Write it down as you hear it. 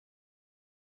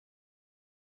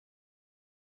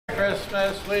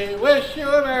Christmas. We wish you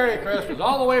a Merry Christmas.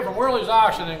 All the way from Worley's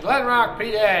Auction in Glen Rock, PA.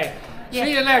 Yeah.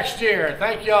 See you next year.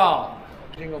 Thank y'all.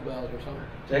 Jingle bells or something.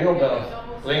 Jingle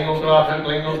bells. Jingle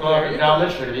glocken, down the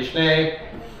street, Schnee.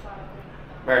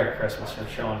 Merry Christmas from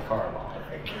Sean Carball.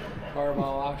 Carball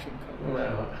Auction.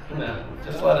 No,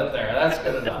 just let it there. That's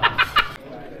good enough.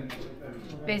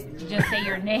 Basically, just say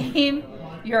your name,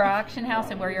 your auction house,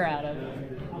 and where you're out of.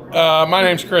 My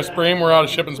name's Chris Bream. We're out of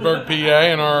Shippensburg, PA,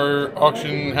 and our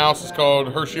auction house is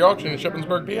called Hershey Auction in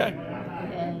Shippensburg, PA.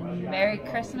 And Merry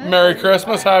Christmas. Merry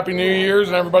Christmas, Happy New Year's,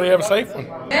 and everybody have a safe one.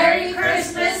 Merry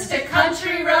Christmas to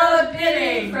Country Road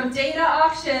Bidding from Dana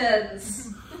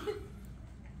Auctions.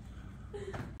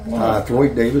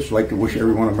 Floyd Davis, I'd like to wish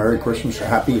everyone a Merry Christmas, a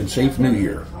happy and safe New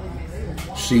Year.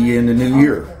 See you in the new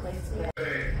year.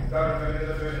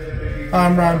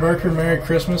 I'm Ron Berker. Merry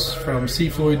Christmas from C.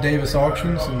 Floyd Davis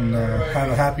Auctions, and have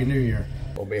a happy New Year.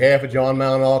 On behalf of John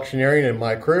Mountain Auctioneering and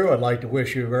my crew, I'd like to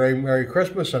wish you a very Merry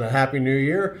Christmas and a Happy New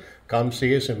Year. Come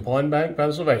see us in Pine Bank,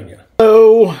 Pennsylvania.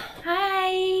 Hello.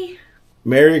 Hi.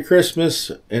 Merry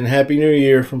Christmas and Happy New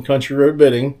Year from Country Road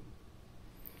Bidding.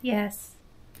 Yes.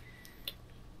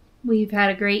 We've had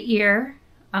a great year,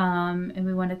 and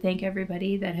we want to thank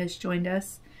everybody that has joined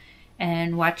us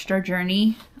and watched our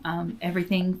journey.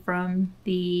 Everything from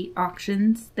the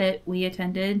auctions that we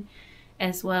attended,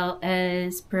 as well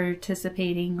as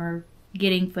participating or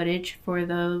getting footage for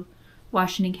the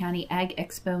Washington County Ag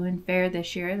Expo and Fair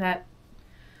this year. That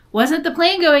wasn't the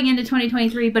plan going into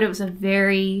 2023, but it was a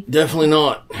very definitely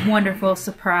not wonderful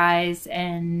surprise,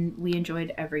 and we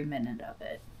enjoyed every minute of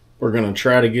it. We're going to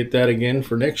try to get that again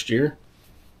for next year.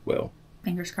 Well,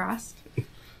 fingers crossed.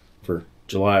 For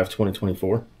July of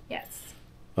 2024. Yes.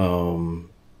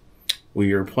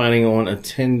 We are planning on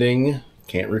attending,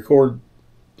 can't record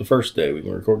the first day, we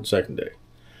can record the second day,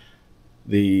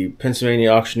 the Pennsylvania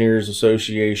Auctioneers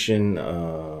Association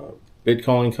bid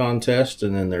calling contest,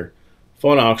 and then their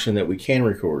fun auction that we can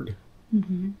record.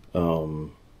 Mm-hmm.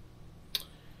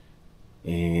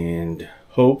 And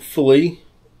hopefully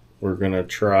we're going to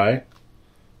try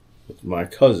with my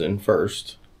cousin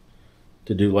first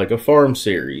to do like a farm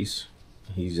series.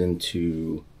 He's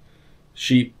into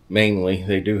sheep mainly.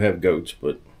 They do have goats,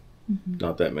 but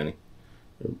not that many.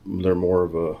 They're more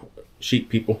of a sheep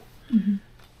people. Mm-hmm.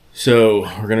 So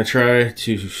we're going to try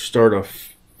to start a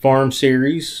farm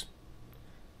series.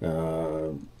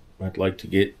 I'd like to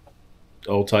get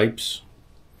all types.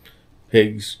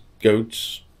 Pigs,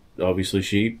 goats, obviously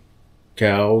sheep,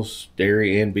 cows,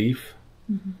 dairy, and beef.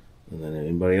 Mm-hmm. And then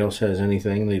anybody else has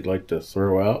anything they'd like to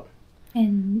throw out.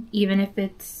 And even if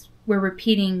we're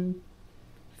repeating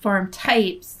farm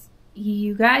types,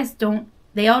 you guys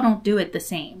they all don't do it the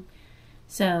same.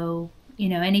 So,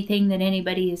 anything that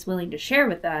anybody is willing to share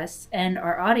with us and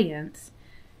our audience,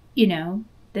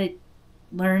 that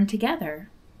learn together.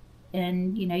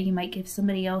 And, you might give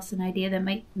somebody else an idea that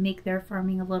might make their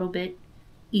farming a little bit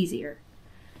easier.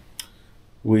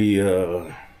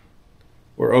 We're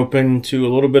open to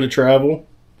a little bit of travel.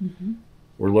 Mm-hmm.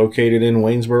 We're located in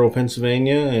Waynesboro,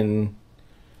 Pennsylvania, and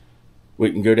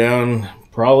we can go down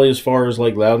probably as far as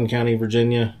like Loudoun County,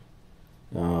 Virginia.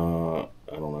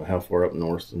 I don't know how far up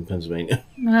north in Pennsylvania.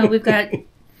 Well, we've got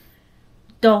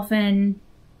Dolphin,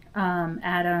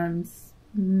 Adams,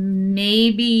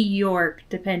 maybe York,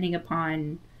 depending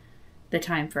upon the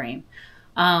time frame.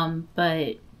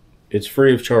 But it's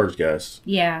free of charge, guys.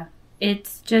 Yeah.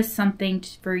 It's just something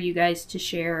for you guys to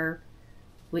share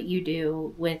what you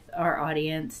do with our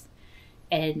audience.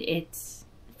 And it's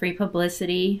free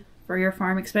publicity for your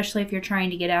farm, especially if you're trying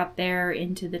to get out there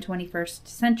into the 21st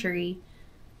century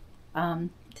to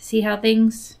see how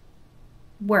things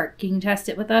work. You can test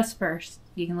it with us first.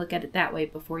 You can look at it that way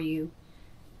before you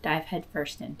dive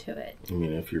headfirst into it. I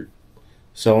mean, if you're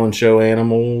selling show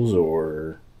animals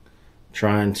or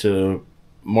trying to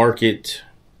market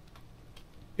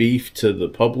beef to the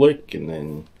public, and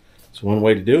then it's one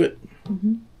way to do it.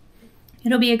 Mm-hmm.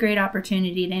 It'll be a great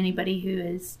opportunity to anybody who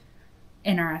is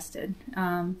interested.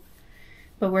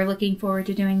 But we're looking forward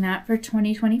to doing that for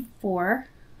 2024.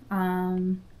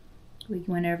 We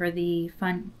went over the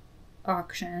fun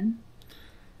auction.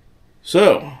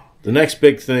 So, the next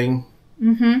big thing.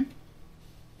 Mm-hmm.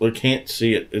 We can't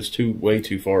see it. It's way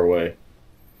too far away.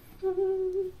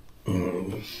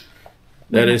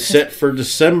 That is set for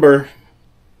December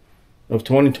of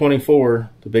 2024,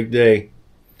 the big day.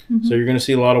 Mm-hmm. So you're going to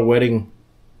see a lot of wedding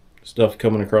stuff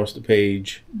coming across the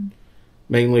page. Mm-hmm.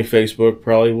 Mainly Facebook.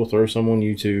 Probably we'll throw some on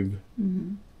YouTube.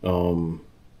 Mm-hmm.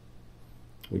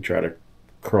 We try to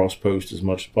cross-post as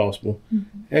much as possible.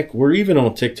 Mm-hmm. Heck, we're even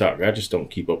on TikTok. I just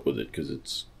don't keep up with it because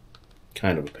it's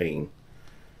kind of a pain.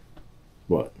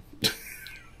 What?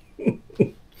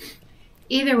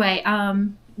 either way,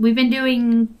 we've been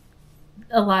doing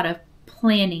a lot of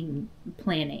planning.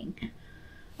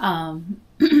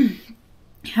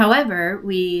 However,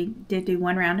 we did do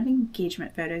one round of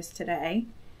engagement photos today,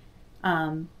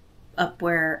 up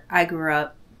where I grew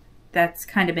up. That's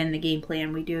kind of been the game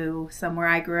plan. We do some where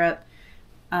I grew up.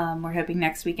 We're hoping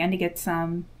next weekend to get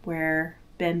some where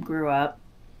Ben grew up.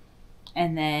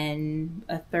 And then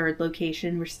a third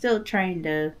location. We're still trying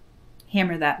to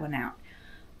hammer that one out.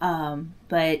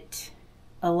 But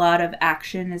a lot of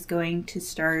action is going to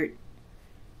start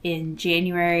in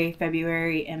January,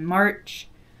 February, and March.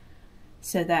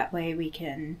 So that way we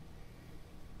can,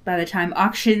 by the time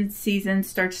auction season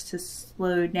starts to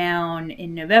slow down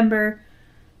in November,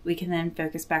 we can then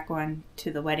focus back on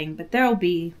to the wedding. But there will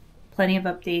be plenty of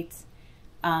updates.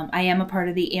 I am a part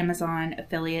of the Amazon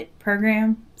affiliate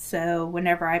program. So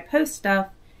whenever I post stuff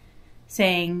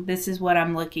saying this is what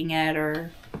I'm looking at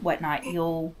or whatnot,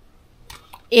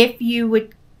 if you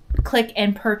would click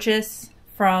and purchase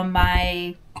from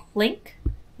my link,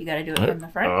 you got to do it from the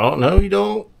front. Oh, no, you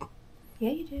don't.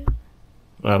 Yeah, you do.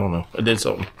 I don't know. I did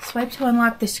something. Swipe to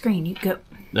unlock the screen. You go.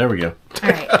 There we go. All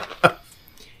right.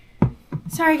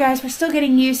 Sorry, guys. We're still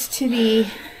getting used to the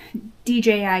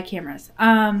DJI cameras.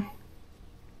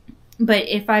 But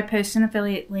if I post an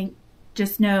affiliate link,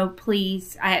 just know,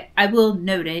 please, I will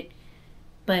note it,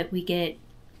 but we get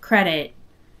credit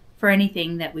for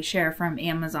anything that we share from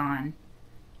Amazon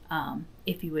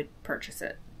if you would purchase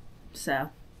it. So,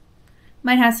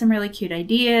 might have some really cute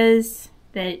ideas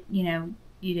that, you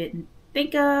didn't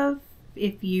think of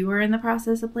if you were in the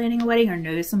process of planning a wedding or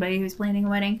know somebody who's planning a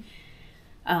wedding.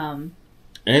 And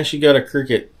she got a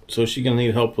Cricut, so she's going to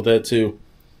need help with that too.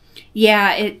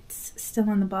 Yeah, it's still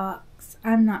in the box.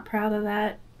 I'm not proud of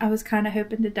that. I was kind of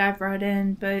hoping to dive right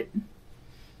in, but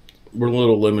we're a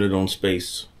little limited on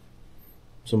space.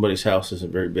 Somebody's house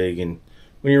isn't very big, and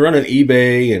when you're running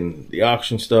eBay and the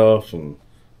auction stuff, and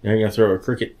you're going to throw a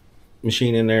Cricut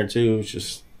machine in there too, it's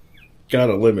just kind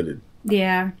of limited.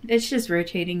 Yeah, it's just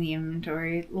rotating the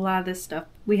inventory. A lot of this stuff,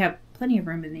 we have plenty of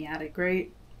room in the attic,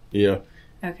 right? Yeah.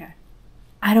 Okay.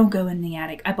 I don't go in the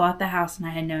attic. I bought the house and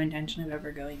I had no intention of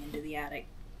ever going into the attic.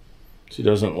 She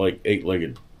doesn't like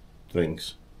 8-legged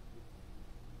things.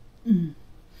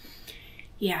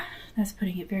 Yeah, that's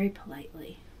putting it very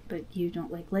politely. But you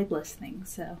don't like legless things,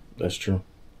 so. That's true.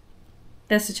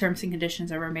 That's the terms and conditions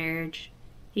of our marriage.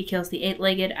 He kills the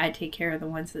 8-legged, I take care of the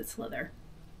ones that slither.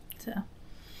 So.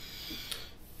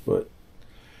 But,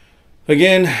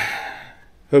 again,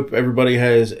 hope everybody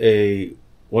has a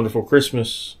wonderful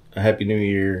Christmas, a Happy New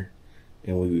Year,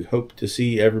 and we hope to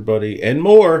see everybody and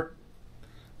more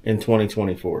in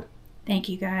 2024. Thank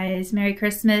you, guys. Merry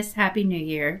Christmas. Happy New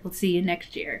Year. We'll see you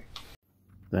next year.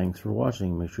 Thanks for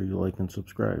watching. Make sure you like and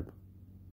subscribe.